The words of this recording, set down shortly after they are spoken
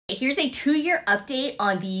here's a 2-year update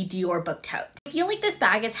on the Dior book tote. I feel like this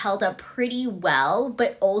bag has held up pretty well,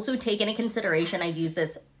 but also take into consideration I use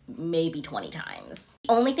this maybe 20 times.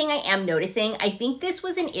 The only thing I am noticing, I think this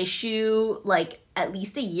was an issue like at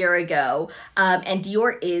least a year ago, and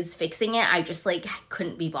Dior is fixing it. I just like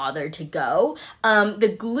couldn't be bothered to go.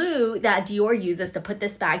 The glue that Dior uses to put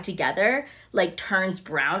this bag together like turns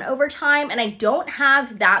brown over time, and I don't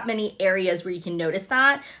have that many areas where you can notice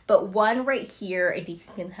that, but one right here, I think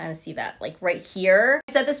you can kind of see that, like right here.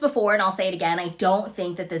 I said this before and I'll say it again, I don't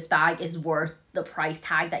think that this bag is worth the price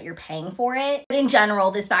tag that you're paying for it. But in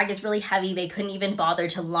general, this bag is really heavy. They couldn't even bother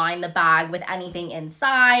to line the bag with anything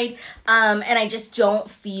inside, and I just don't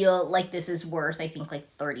feel like this is worth, I think,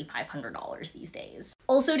 like $3,500 these days.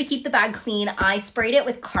 Also, to keep the bag clean, I sprayed it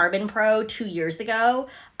with Carbon Pro 2 years ago,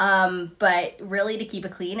 but really to keep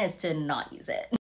it clean is to not use it.